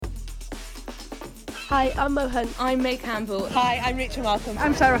Hi, I'm Mohan. I'm May Campbell. Hi, I'm Rachel Malcolm.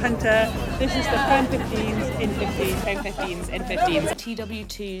 I'm Sarah Hunter. This is the Prem 15s in 15. Prem 15s in 15s.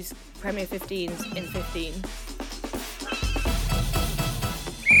 TW2's Premier 15s in 15.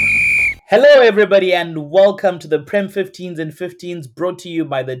 Hello, everybody, and welcome to the Prem 15s and 15s brought to you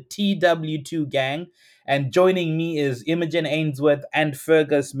by the TW2 gang. And joining me is Imogen and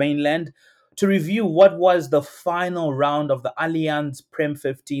Fergus Mainland to review what was the final round of the Allianz Prem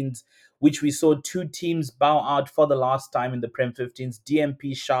 15s, which we saw two teams bow out for the last time in the Prem 15s,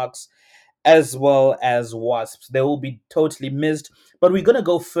 DMP Sharks as well as Wasps. They will be totally missed, but we're going to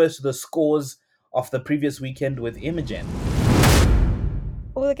go first to the scores of the previous weekend with Imogen.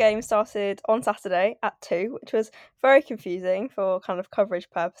 All the games started on Saturday at 2, which was very confusing for kind of coverage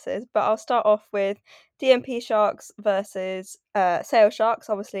purposes. But I'll start off with DMP Sharks versus Sale Sharks,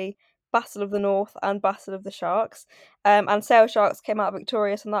 obviously Battle of the North and Battle of the Sharks. And Sale Sharks came out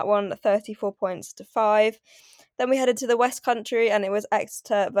victorious on that one, 34 points to 5. Then we headed to the West Country and it was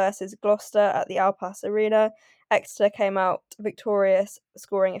Exeter versus Gloucester at the Alpas Arena. Exeter came out victorious,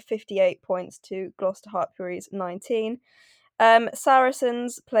 scoring 58 points to Gloucester Hartpury's 19.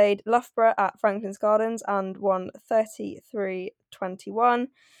 Saracens played Loughborough at Franklin's Gardens and won 33-21.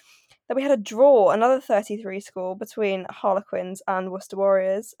 Then we had a draw, another 33 score between Harlequins and Worcester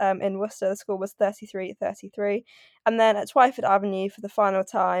Warriors. In Worcester, the score was 33-33. And then at Twyford Avenue for the final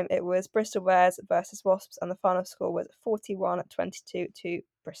time, it was Bristol Bears versus Wasps, and the final score was 41-22 to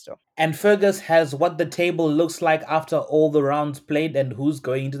Bristol. And Fergus has what the table looks like after all the rounds played and who's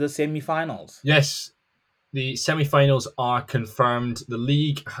going to the semi-finals. Yes, the semi-finals are confirmed. The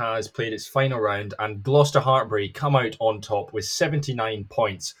league has played its final round and Gloucester Hartpury come out on top with 79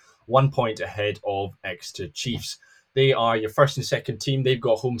 points, 1 point ahead of Exeter Chiefs. They are your first and second team. They've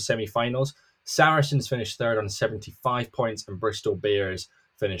got home semi-finals. Saracens finished third on 75 points and Bristol Bears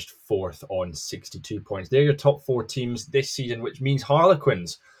finished fourth on 62 points. They're your top four teams this season, which means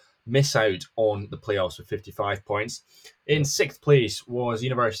Harlequins miss out on the playoffs with 55 points. In sixth place was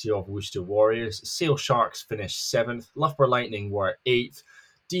University of Worcester Warriors. Sale Sharks finished seventh. Loughborough Lightning were eighth.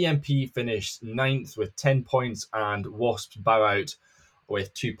 DMP finished ninth with 10 points and Wasps bow out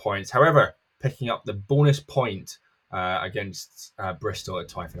with 2 points. However, picking up the bonus point against Bristol at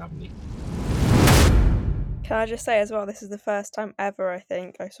Twyford Avenue. Can I just say as well, this is the first time ever, I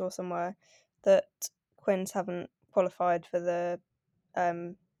think, I saw somewhere that Quins haven't qualified for the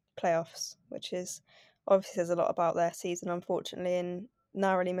playoffs, which is obviously says a lot about their season, unfortunately, and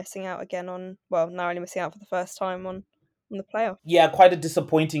narrowly missing out for the first time on the playoff. Yeah, quite a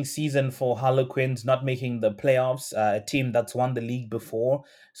disappointing season for Harlequins, not making the playoffs, a team that's won the league before.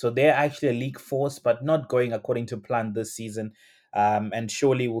 So they're actually a league force, but not going according to plan this season. And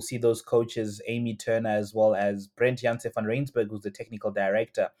surely we'll see those coaches, Amy Turner as well as Brent Janse van Rensburg, who's the technical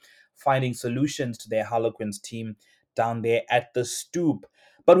director, finding solutions to their Harlequins team down there at the Stoop.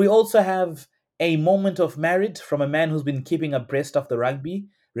 But we also have a moment of merit from a man who's been keeping abreast of the rugby,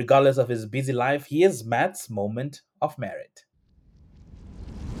 regardless of his busy life. Here's Matt's moment of merit.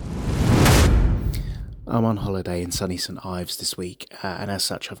 I'm on holiday in sunny St Ives this week, and as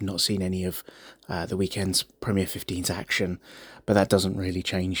such I've not seen any of the weekend's Premier 15's action, but that doesn't really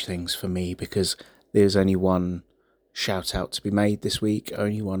change things for me because there's only one shout out to be made this week,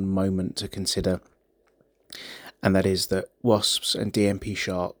 only one moment to consider, and that is that Wasps and DMP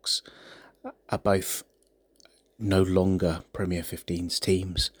Sharks are both no longer Premier 15's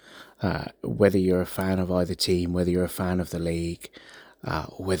teams. Whether you're a fan of either team, whether you're a fan of the league,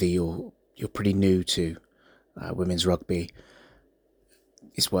 or whether you're pretty new to women's rugby,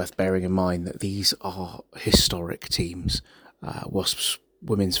 it's worth bearing in mind that these are historic teams. Wasps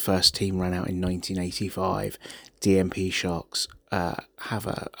women's first team ran out in 1985. DMP Sharks have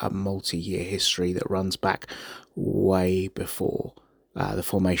a multi-year history that runs back way before the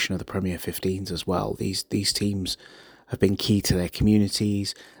formation of the Premier 15s as well. These teams have been key to their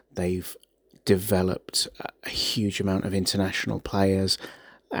communities. They've developed a huge amount of international players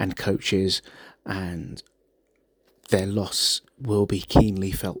and coaches, and their loss will be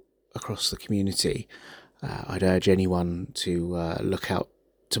keenly felt across the community. I'd urge anyone to look out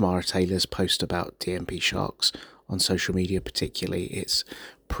Tamara Taylor's post about DMP Sharks on social media particularly. It's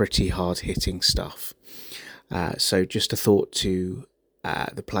pretty hard-hitting stuff. So just a thought to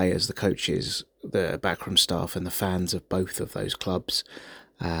the players, the coaches, the backroom staff and the fans of both of those clubs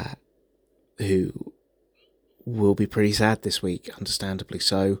who will be pretty sad this week, understandably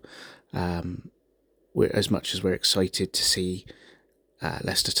so. As much as we're excited to see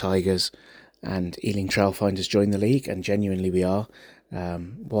Leicester Tigers and Ealing Trailfinders join the league, and genuinely we are,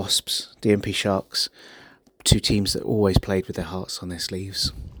 Wasps, DMP Sharks, two teams that always played with their hearts on their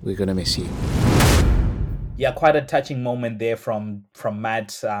sleeves. We're going to miss you. Yeah, quite a touching moment there from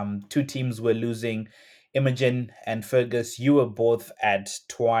Matt. Two teams were losing. Imogen and Fergus, you were both at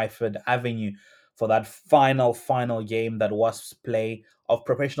Twyford Avenue for that final game that Wasps play of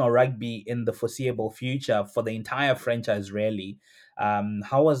professional rugby in the foreseeable future for the entire franchise, really.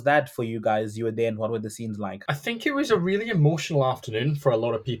 How was that for you guys? You were there, and what were the scenes like? I think it was a really emotional afternoon for a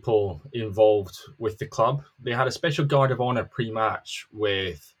lot of people involved with the club. They had a special guard of honour pre-match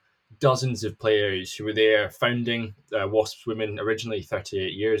with dozens of players who were there founding Wasps Women originally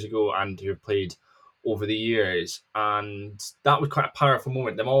 38 years ago and who have played over the years. And that was quite a powerful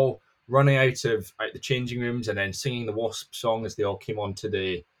moment. Them all running out the changing rooms and then singing the Wasp song as they all came onto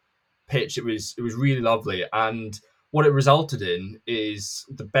the pitch. It was really lovely, and what it resulted in is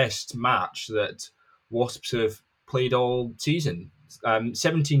the best match that Wasps have played all season.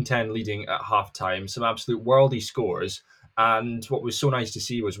 17-10 leading at half time, some absolute worldy scores, and what was so nice to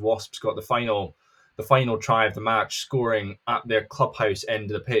see was Wasps got the final try of the match, scoring at their clubhouse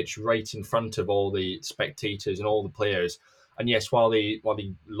end of the pitch, right in front of all the spectators and all the players. And yes, while they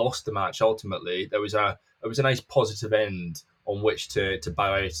lost the match ultimately, there was a nice positive end on which to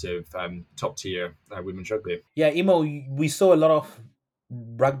bow out of top tier women's rugby. Yeah, Imo, we saw a lot of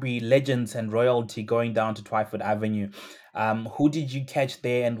rugby legends and royalty going down to Twyford Avenue. Who did you catch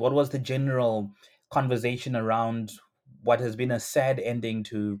there, and what was the general conversation around what has been a sad ending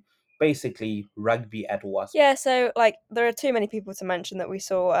to basically rugby at Wasps? Yeah, so like there are too many people to mention that we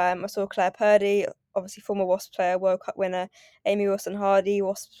saw. I saw Claire Purdy, obviously former Wasps player, World Cup winner, Amy Wilson Hardy,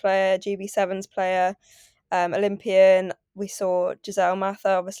 Wasps player, GB Sevens player, Olympian. We saw Giselle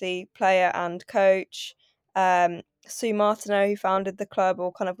Mather, obviously player and coach. Sue Martineau, who founded the club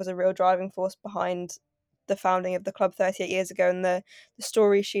or kind of was a real driving force behind the founding of the club 38 years ago, and the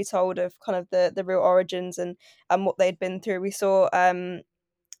story she told of kind of the real origins and what they'd been through. We saw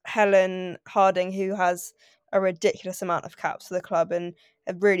Helen Harding, who has a ridiculous amount of caps for the club and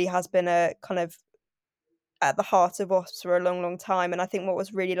it really has been a kind of at the heart of Wasps for a long, long time. And I think what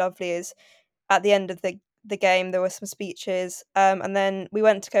was really lovely is at the end of the game there were some speeches, and then we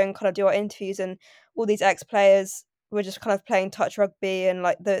went to go and kind of do our interviews, and all these ex players were just kind of playing touch rugby, and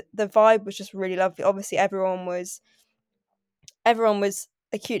like the vibe was just really lovely. Obviously, everyone was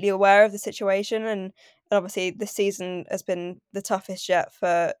acutely aware of the situation, and obviously this season has been the toughest yet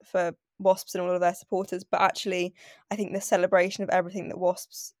for Wasps and all of their supporters. But actually, I think the celebration of everything that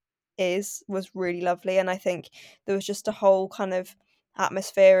Wasps is was really lovely, and I think there was just a whole kind of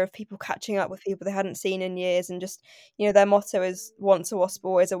atmosphere of people catching up with people they hadn't seen in years, and just their motto is once a Wasp,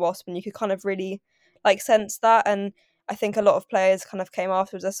 always a Wasp, and you could kind of really like sense that. And I think a lot of players kind of came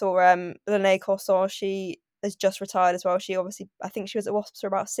afterwards. I saw Lene Corson, she has just retired as well. She obviously, I think she was at Wasps for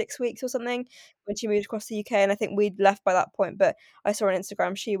about 6 weeks or something when she moved across the UK, and I think we'd left by that point. But I saw on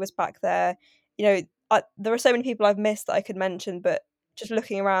Instagram she was back there. There are so many people I've missed that I could mention, but just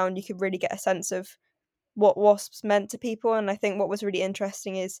looking around, you could really get a sense of what Wasps meant to people. And I think what was really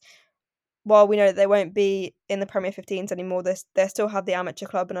interesting is while we know that they won't be in the Premier 15s anymore, they still have the amateur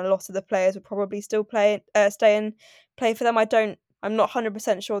club, and a lot of the players will probably still stay and play for them. I'm not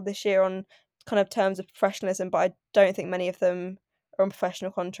 100% sure this year on kind of terms of professionalism, but I don't think many of them are on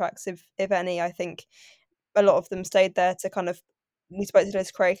professional contracts, if any. I think a lot of them stayed there to kind of. We spoke to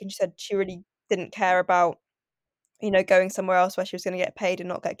Liz Craig, and she said she really didn't care about going somewhere else where she was going to get paid and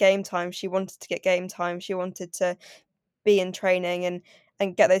not get game time. She wanted to get game time. She wanted to be in training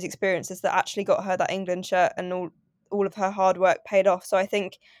and get those experiences that actually got her that England shirt, and all of her hard work paid off. So I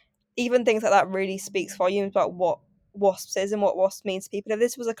think even things like that really speaks volumes about what Wasps is and what Wasps means to people. If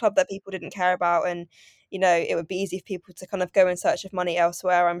this was a club that people didn't care about, and it would be easy for people to kind of go in search of money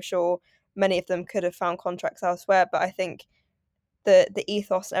elsewhere, I'm sure many of them could have found contracts elsewhere. But I think the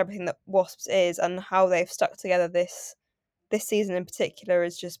ethos and everything that Wasps is and how they've stuck together this season in particular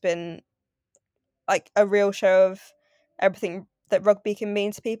has just been like a real show of everything that rugby can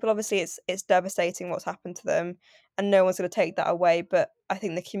mean to people. Obviously, it's devastating what's happened to them, and no one's going to take that away. But I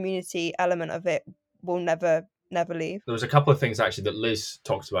think the community element of it will never leave. There was a couple of things actually that Liz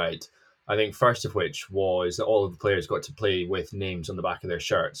talked about. I think first of which was that all of the players got to play with names on the back of their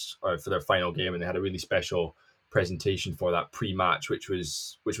shirts for their final game, and they had a really special presentation for that pre-match, which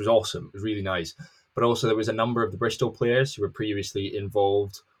was awesome. It was really nice. But also there was a number of the Bristol players who were previously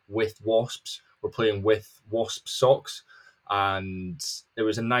involved with Wasps were playing with Wasp socks, and there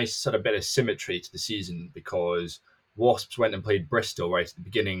was a nice sort of bit of symmetry to the season because Wasps went and played Bristol right at the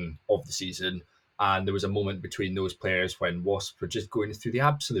beginning of the season, and there was a moment between those players when Wasps were just going through the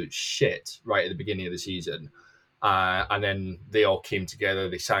absolute shit right at the beginning of the season. And then they all came together.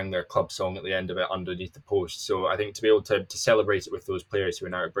 They sang their club song at the end of it underneath the post. So I think to be able to celebrate it with those players who are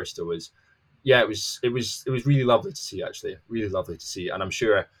now at Bristol was, yeah, it was really lovely to see, actually, really lovely to see. And I'm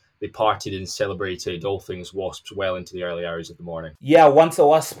sure they partied and celebrated all things Wasps well into the early hours of the morning. Yeah, once a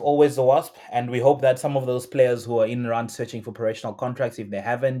Wasp, always a Wasp. And we hope that some of those players who are in and around searching for professional contracts, if they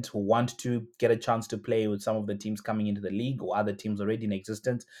haven't, who want to get a chance to play with some of the teams coming into the league or other teams already in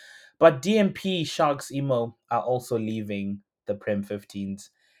existence. But DMP Sharks Emo are also leaving the Prem 15s.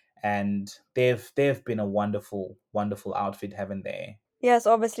 And they've been a wonderful, wonderful outfit, haven't they? Yes,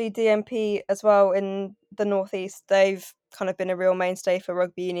 obviously DMP as well in the northeast. They've kind of been a real mainstay for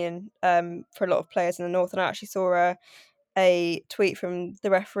rugby union for a lot of players in the north. And I actually saw a tweet from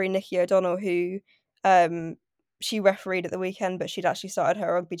the referee Nikki O'Donnell who she refereed at the weekend, but she'd actually started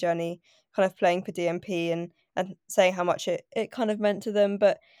her rugby journey kind of playing for DMP and saying how much it kind of meant to them.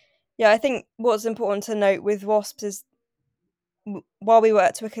 But yeah, I think what's important to note with Wasps is while we were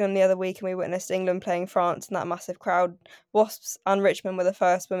at Twickenham the other week and we witnessed England playing France in that massive crowd, Wasps and Richmond were the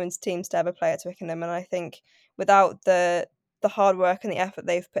first women's teams to ever play at Twickenham. And I think without the hard work and the effort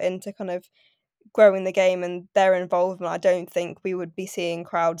they've put into kind of growing the game and their involvement, I don't think we would be seeing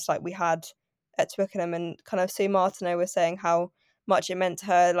crowds like we had at Twickenham. And kind of Sue Martineau was saying how much it meant to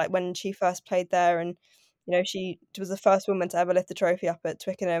her, like when she first played there, and she was the first woman to ever lift the trophy up at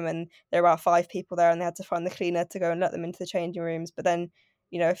Twickenham, and there were about 5 people there, and they had to find the cleaner to go and let them into the changing rooms. But then,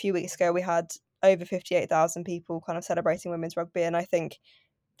 a few weeks ago, we had over 58,000 people kind of celebrating women's rugby, and I think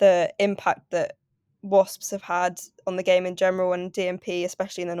the impact that Wasps have had on the game in general and DMP,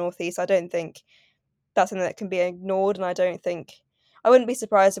 especially in the northeast, I don't think that's something that can be ignored. And I wouldn't be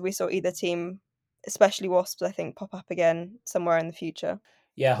surprised if we saw either team, especially Wasps, I think, pop up again somewhere in the future.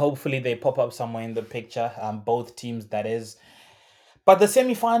 Yeah, hopefully they pop up somewhere in the picture. Both teams, that is. But the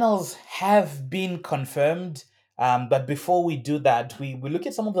semifinals have been confirmed. But before we do that, we look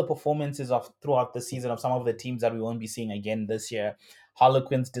at some of the performances of throughout the season of some of the teams that we won't be seeing again this year.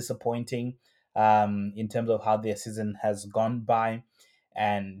 Harlequins disappointing in terms of how their season has gone by.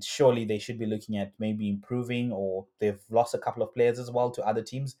 And surely they should be looking at maybe improving, or they've lost a couple of players as well to other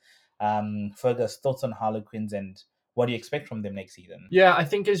teams. Fergus, thoughts on Harlequins and what do you expect from them next season? Yeah, I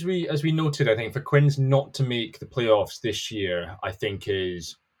think as we noted, I think for Quins not to make the playoffs this year, I think you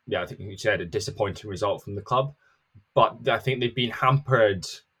said a disappointing result from the club. But I think they've been hampered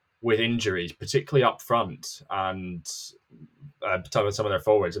with injuries, particularly up front, and some of their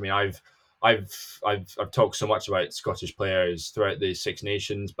forwards. I mean, I've talked so much about Scottish players throughout the Six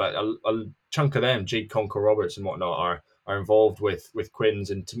Nations, but a chunk of them, Jade Conker Roberts and whatnot, are involved with Quins,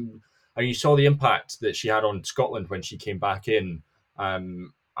 and you saw the impact that she had on Scotland when she came back in. And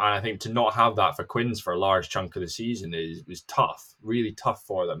I think to not have that for Quins for a large chunk of the season is tough, really tough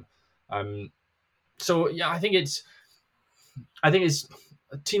for them. So yeah, I think it's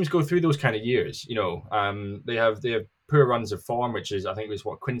teams go through those kind of years. They have poor runs of form, which is I think is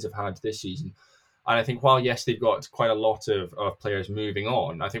what Quins have had this season. And I think while yes, they've got quite a lot of players moving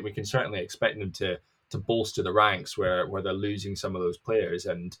on, I think we can certainly expect them to bolster the ranks where they're losing some of those players.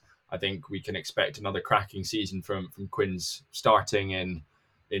 And I think we can expect another cracking season from Quins starting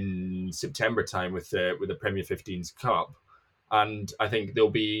in September time with the Premier 15s Cup. And I think they'll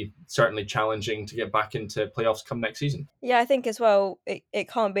be certainly challenging to get back into playoffs come next season. Yeah, I think as well, it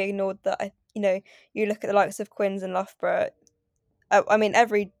can't be ignored that you look at the likes of Quins and Loughborough. I mean,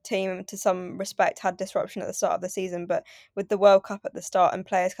 every team to some respect had disruption at the start of the season, but with the World Cup at the start and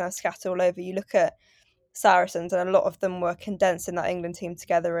players kind of scattered all over, you look at Saracens, and a lot of them were condensed in that England team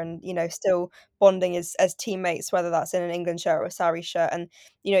together, and still bonding as teammates, whether that's in an England shirt or a Sarri shirt. And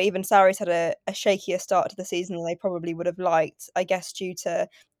even Sarri's had a shakier start to the season than they probably would have liked, I guess, due to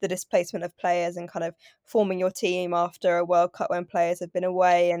the displacement of players and kind of forming your team after a World Cup when players have been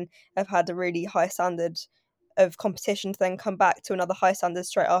away and have had a really high standard of competition to then come back to another high standard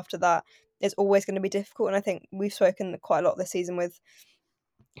straight after that is always going to be difficult. And I think we've spoken quite a lot this season with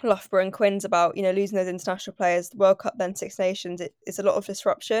Loughborough and Quins about losing those international players, the World Cup, then Six Nations. It's a lot of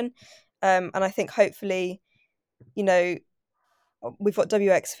disruption, and I think hopefully, you know, we've got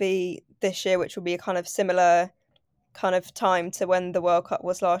WXV this year, which will be a kind of similar kind of time to when the World Cup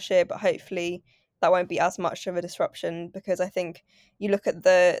was last year, but hopefully that won't be as much of a disruption, because I think you look at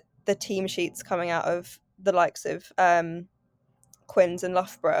the team sheets coming out of the likes of Quins and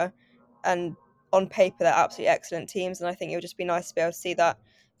Loughborough, and on paper they're absolutely excellent teams, and I think it would just be nice to be able to see that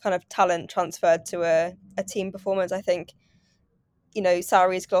kind of talent transferred to a team performance. I think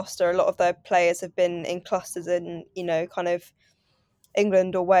Sarries, Gloucester, a lot of their players have been in clusters in kind of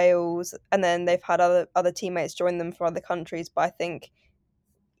England or Wales, and then they've had other teammates join them from other countries. But I think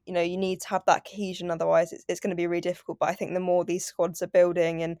you need to have that cohesion, otherwise it's going to be really difficult. But I think the more these squads are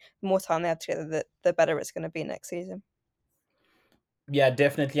building and the more time they have together, the better it's going to be next season. Yeah,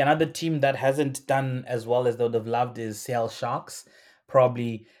 definitely. Another team that hasn't done as well as they would have loved is Sale Sharks.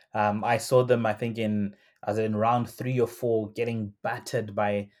 Probably, I saw them, I think, in round 3 or 4, getting battered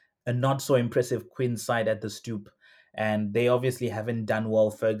by a not so impressive Queen's side at the Stoop. And they obviously haven't done well,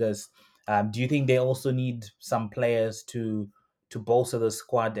 Fergus. Do you think they also need some players to bolster the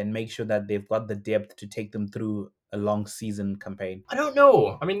squad and make sure that they've got the depth to take them through a long season campaign? I don't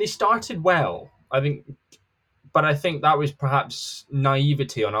know. I mean, they started well, I think, but I think that was perhaps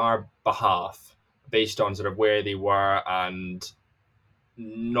naivety on our behalf based on sort of where they were and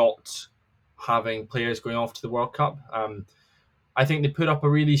not having players going off to the World Cup. I think they put up a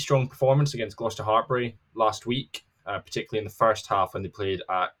really strong performance against Gloucester Hartpury last week, particularly in the first half when they played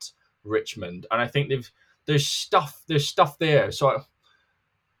at Richmond. And I think there's stuff there. So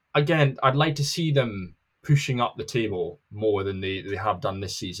again, I'd like to see them pushing up the table more than they have done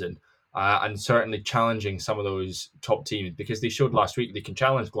this season. And certainly challenging some of those top teams, because they showed last week they can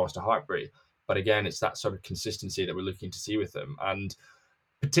challenge Gloucester Hartpury. But again, it's that sort of consistency that we're looking to see with them. And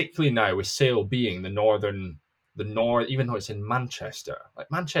particularly now with Sale being the north, even though it's in Manchester, like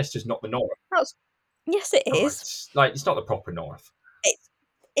Manchester's not the north. Yes, it No, is. it's not the proper north.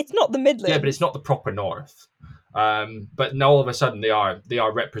 It's not the Midlands. Yeah, but it's not the proper north. But now all of a sudden they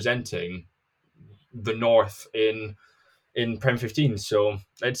are representing the north in Prem 15. So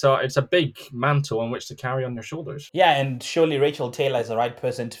it's a big mantle on which to carry on their shoulders. Yeah, and surely Rachel Taylor is the right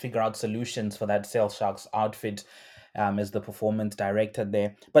person to figure out solutions for that Sale Sharks outfit, as the performance director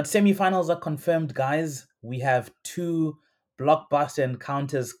there. But semi-finals are confirmed, guys. We have 2 blockbuster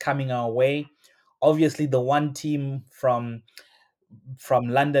encounters coming our way. Obviously, the one team from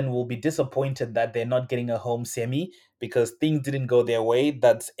London will be disappointed that they're not getting a home semi because things didn't go their way.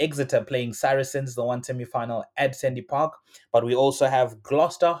 That's Exeter playing Saracens, the one semi-final at Sandy Park. But we also have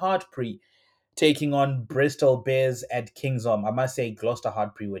Gloucester Hartpury taking on Bristol Bears at Kingsholm. I must say, Gloucester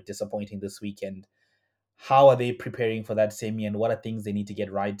Hartpury were disappointing this weekend. How are they preparing for that semi, and what are things they need to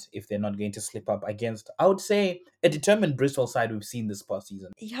get right if they're not going to slip up against, I would say, a determined Bristol side we've seen this past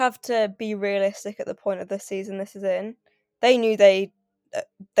season? You have to be realistic at the point of the season this is in. They knew they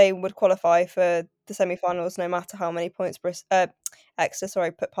would qualify for the semi-finals no matter how many points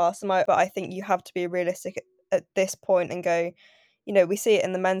Exeter put past them. But I think you have to be realistic at this point and go, we see it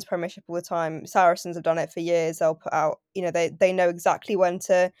in the men's Premiership all the time. Saracens have done it for years. They'll put out, they know exactly when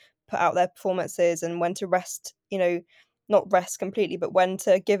to put out their performances and when to rest, not rest completely, but when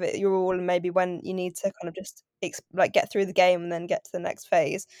to give it your all, and maybe when you need to kind of just get through the game and then get to the next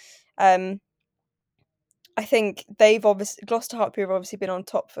phase. I think Gloucester Hartpury have obviously been on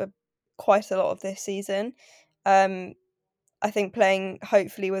top for quite a lot of this season. I think playing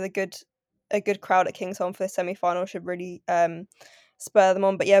hopefully with a good crowd at Kingsholm for the semi-final should really spur them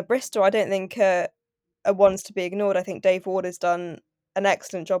on. But yeah, Bristol I don't think are ones to be ignored. I think Dave Ward has done an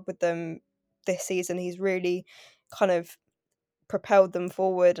excellent job with them this season. He's really kind of propelled them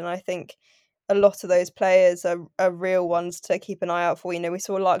forward, and I think a lot of those players are real ones to keep an eye out for. We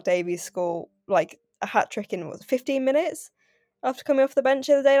saw Lark Davies score like a hat trick in 15 minutes after coming off the bench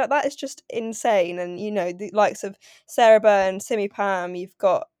the other day. Like, that is just insane. And the likes of Sarah Byrne, Simi Pam, you've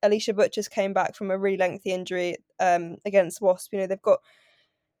got Alicia Butchers came back from a really lengthy injury against Wasps. They've got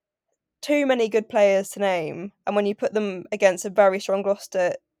too many good players to name, and when you put them against a very strong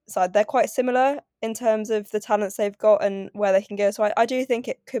Gloucester side, they're quite similar in terms of the talents they've got and where they can go. So I do think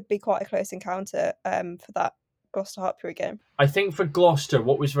it could be quite a close encounter for that Gloucester Hartpury game. I think for Gloucester,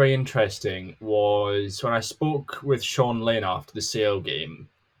 what was very interesting was when I spoke with Sean Lane after the Sale game,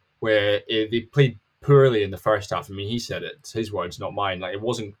 where they played poorly in the first half. I mean, he said it, his words, not mine. Like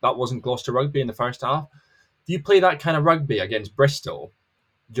that wasn't Gloucester rugby in the first half. If you play that kind of rugby against Bristol,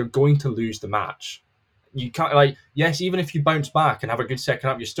 you're going to lose the match. You can't, yes, even if you bounce back and have a good second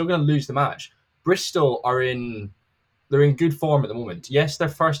half, you're still going to lose the match. Bristol they're in good form at the moment. Yes, their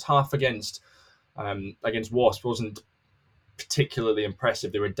first half against Wasps wasn't particularly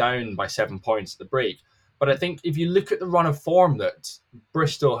impressive. They were down by 7 points at the break. But I think if you look at the run of form that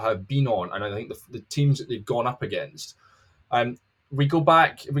Bristol have been on, and I think the teams that they've gone up against, we go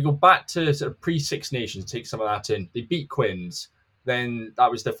back to sort of pre-Six Nations, take some of that in. They beat Quins. Then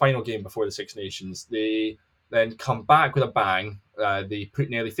that was the final game before the Six Nations. They then come back with a bang. They put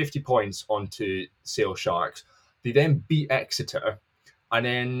nearly 50 points onto Sale Sharks. They then beat Exeter. And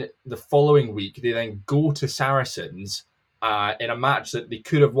then the following week, they then go to Saracens in a match that they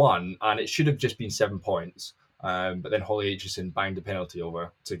could have won, and it should have just been 7 points. But then Holly Aitchison banged a penalty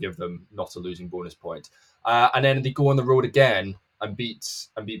over to give them not a losing bonus point. And then they go on the road again and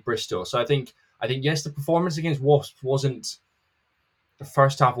beat Bristol. So I think yes, the performance against Wasps wasn't, the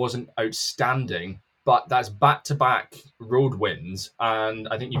first half wasn't outstanding, but that's back to back road wins, and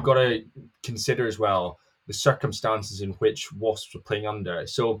I think you've got to consider as well the circumstances in which Wasps were playing under.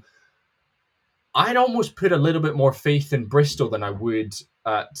 So I'd almost put a little bit more faith in Bristol than I would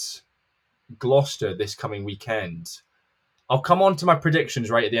at Gloucester this coming weekend. I'll come on to my predictions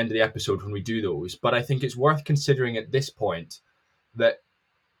right at the end of the episode when we do those, but I think it's worth considering at this point that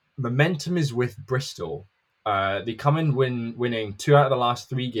momentum is with Bristol. They come in winning 2 out of the last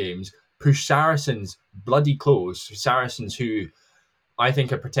 3 games, push Saracens bloody close. Saracens, who I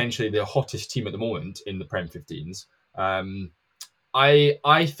think are potentially the hottest team at the moment in the Prem 15s.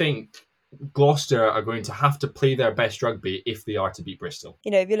 I think Gloucester are going to have to play their best rugby if they are to beat Bristol.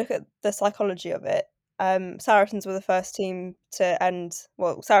 You know, if you look at the psychology of it, Saracens were the first team to end.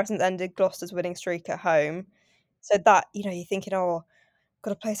 Well, Saracens ended Gloucester's winning streak at home, so that, you know, you're thinking, oh,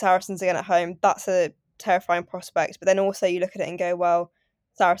 got to play Saracens again at home. That's a terrifying prospect. But then also you look at it and go, well,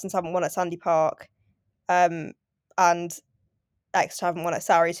 Saracens haven't won at Sandy Park, and Exeter haven't won at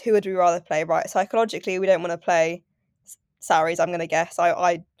Sarries. Who would we rather play? Right, psychologically, we don't want to play Sarries, I'm going to guess.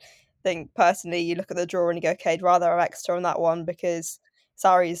 I think personally, you look at the draw and you go, okay, I'd rather have Exeter on that one because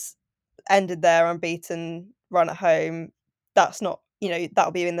Sarries ended their unbeaten run at home. That's not, you know,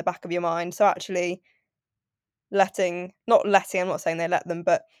 that'll be in the back of your mind. So actually, I'm not saying they let them,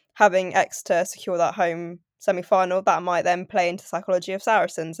 but having Exeter secure that home semi-final, that might then play into the psychology of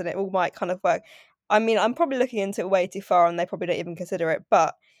Saracens, and it all might kind of work. I mean, I'm probably looking into it way too far, and they probably don't even consider it.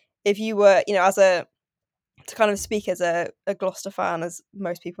 But if you were, you know, to kind of speak as a Gloucester fan, as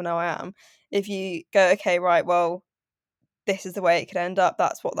most people know I am, if you go, okay, right, well, this is the way it could end up.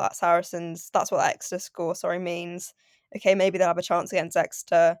 That's what that Exeter score, means. Okay, maybe they'll have a chance against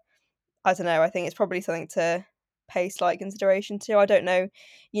Exeter. I don't know. I think it's probably something to pay slight consideration to. I don't know,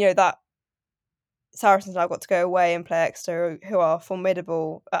 you know, that Saracens now got to go away and play Exeter, who are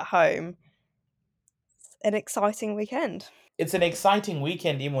formidable at home. An exciting weekend. It's an exciting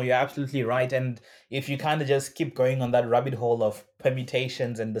weekend, Imo. You're absolutely right. And if you kind of just keep going on that rabbit hole of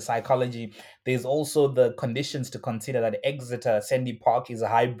permutations and the psychology, there's also the conditions to consider that Exeter Sandy Park is a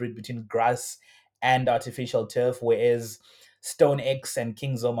hybrid between grass and artificial turf, whereas Stone X and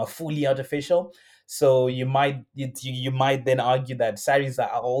Kingsholm are fully artificial. So you might then argue that Saris are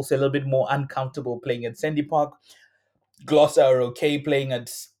also a little bit more uncomfortable playing at Sandy Park. Gloucester are okay playing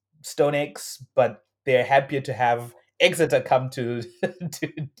at Stone X, but they're happier to have Exeter come to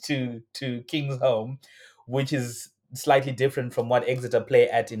to King's Home, which is slightly different from what Exeter play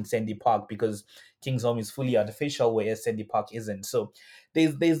at in Sandy Park because King's Home is fully artificial, whereas Sandy Park isn't. So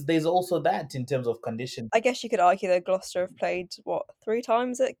there's also that in terms of condition. I guess you could argue that Gloucester have played, what, 3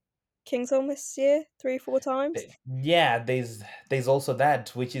 times at Kingsholm this year? 3, 4 times? Yeah, there's also that,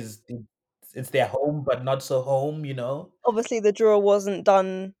 which is it's their home but not so home, you know. Obviously, the draw wasn't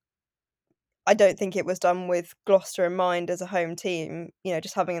done. I don't think it was done with Gloucester in mind as a home team, you know,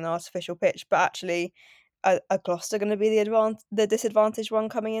 just having an artificial pitch. But actually, are Gloucester going to be the disadvantaged one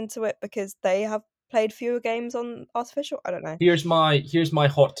coming into it because they have played fewer games on artificial? I don't know. Here's my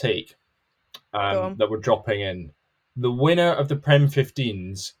hot take Go on. that we're dropping in. The winner of the Prem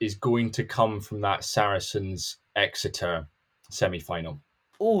 15s is going to come from that Saracens Exeter semi-final.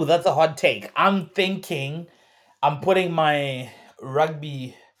 Oh, that's a hot take. I'm putting my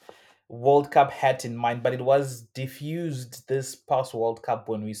rugby World Cup hat in mind, but it was diffused this past World Cup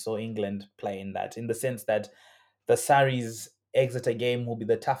when we saw England play in the sense that the Saris Exeter game will be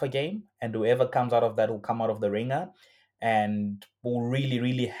the tougher game, and whoever comes out of that will come out of the ringer and will really,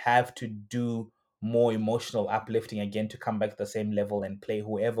 really have to do more emotional uplifting again to come back to the same level and play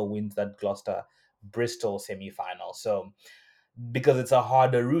whoever wins that Gloucester Bristol semi final. So because it's a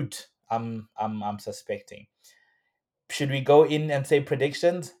harder route, I'm suspecting. Should we go in and say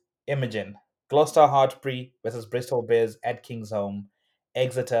predictions? Imogen, Gloucester Hartpury versus Bristol Bears at Kingsholm,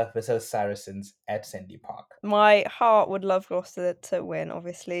 Exeter versus Saracens at Sandy Park. My heart would love Gloucester to win,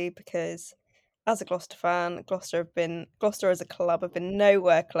 obviously, because as a Gloucester fan, Gloucester as a club have been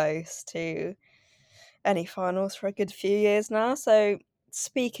nowhere close to any finals for a good few years now. So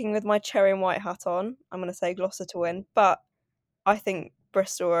speaking with my cherry and white hat on, I'm going to say Gloucester to win. But I think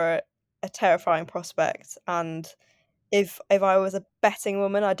Bristol are a terrifying prospect, and if I was a betting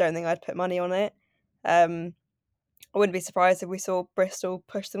woman, I don't think I'd put money on it. I wouldn't be surprised if we saw Bristol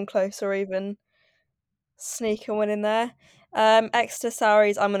push them close or even sneak a win in there. Exeter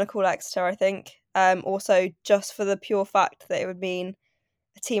Saris, I'm going to call Exeter, I think. Also, just for the pure fact that it would mean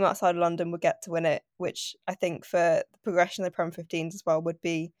a team outside of London would get to win it, which I think for the progression of the Prem 15s as well would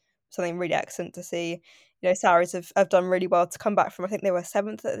be something really excellent to see. Sarries have done really well to come back from, I think they were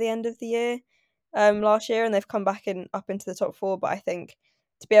 7th at the end of the year last year, and they've come back up into the top 4. But I think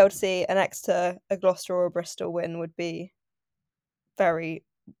to be able to see an Exeter, a Gloucester or a Bristol win would be very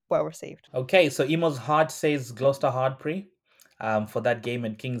well received. Okay, so Emo's heart says Gloucester Hartpury for that game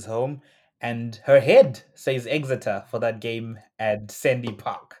at King's Home, and her head says Exeter for that game at Sandy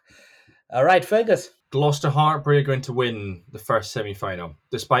Park. All right, Fergus. Gloucester Hartpury are going to win the first semi-final.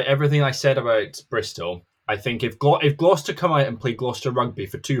 Despite everything I said about Bristol, I think if Gloucester come out and play Gloucester rugby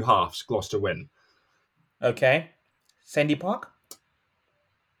for 2 halves, Gloucester win. Okay. Sandy Park?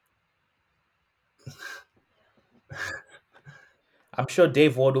 I'm sure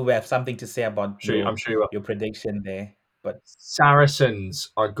Dave Ward will have something to say about I'm sure you will. your prediction there. But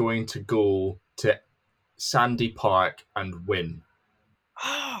Saracens are going to go to Sandy Park and win.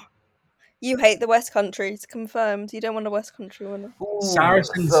 You hate the West Country. It's confirmed. You don't want a West Country winner.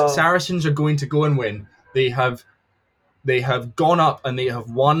 Saracens are going to go and win. They have gone up and they have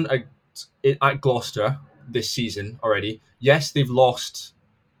won at Gloucester this season already. Yes, they've lost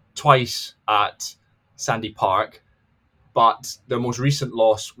twice at Sandy Park, but their most recent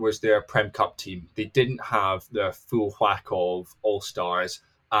loss was their Prem Cup team. They didn't have the full whack of All-Stars,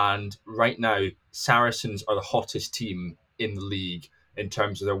 and right now Saracens are the hottest team in the league in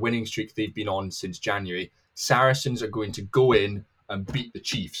terms of their winning streak they've been on since January. Saracens are going to go in and beat the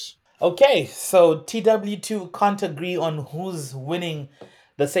Chiefs. okay, so TW2 can't agree on who's winning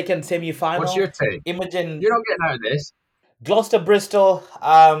the second semi-final. What's your take? Imogen, You're not getting out of this. Gloucester Bristol.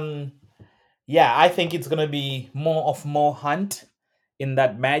 Yeah, I think it's gonna be more Hunt in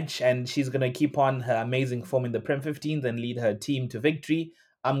that match, and she's gonna keep on her amazing form in the Prem 15s and lead her team to victory.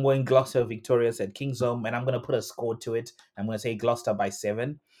 I'm going Gloucester victorious at Kingsholm, and I'm gonna put a score to it. I'm gonna say Gloucester by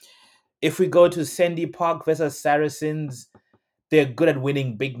 7. If we go to Sandy Park versus Saracens, they're good at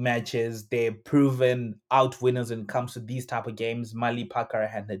winning big matches. They're proven out winners when it comes to these type of games. Mali Parker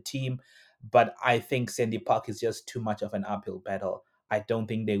and her team, but I think Sandy Park is just too much of an uphill battle. I don't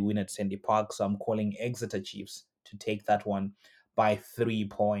think they win at Sandy Park, so I'm calling Exeter Chiefs to take that one by 3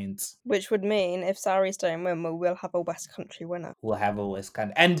 points. Which would mean if Sarries don't win, we will have a West Country winner. We'll have a West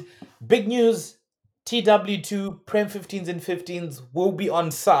Country. And big news, TW2 Prem 15s and 15s will be on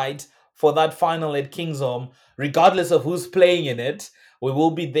site for that final at Kingsholm, regardless of who's playing in it. We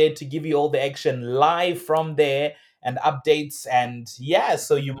will be there to give you all the action live from there and updates. And yeah,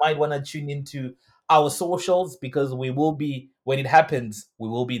 so you might want to tune into our socials because we will be, when it happens, we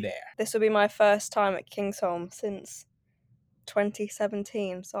will be there. This will be my first time at Kingsholm since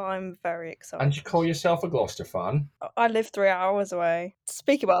 2017, so I'm very excited. And you call yourself a Gloucester fan? I live 3 hours away.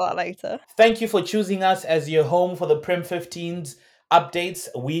 Speak about that later. Thank you for choosing us as your home for the Prem 15s updates.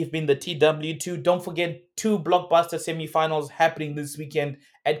 We've been the TW2. Don't forget 2 blockbuster semi-finals happening this weekend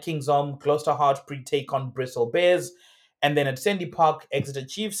at Kingsholm. Gloucester Hartpury take on Bristol Bears. And then at Sandy Park, Exeter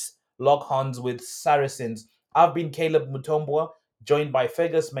Chiefs lock horns with Saracens. I've been Caleb Mutombwa, joined by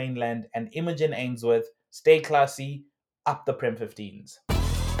Fergus Mainland and Imogen Ainsworth. Stay classy, up the Prem 15s.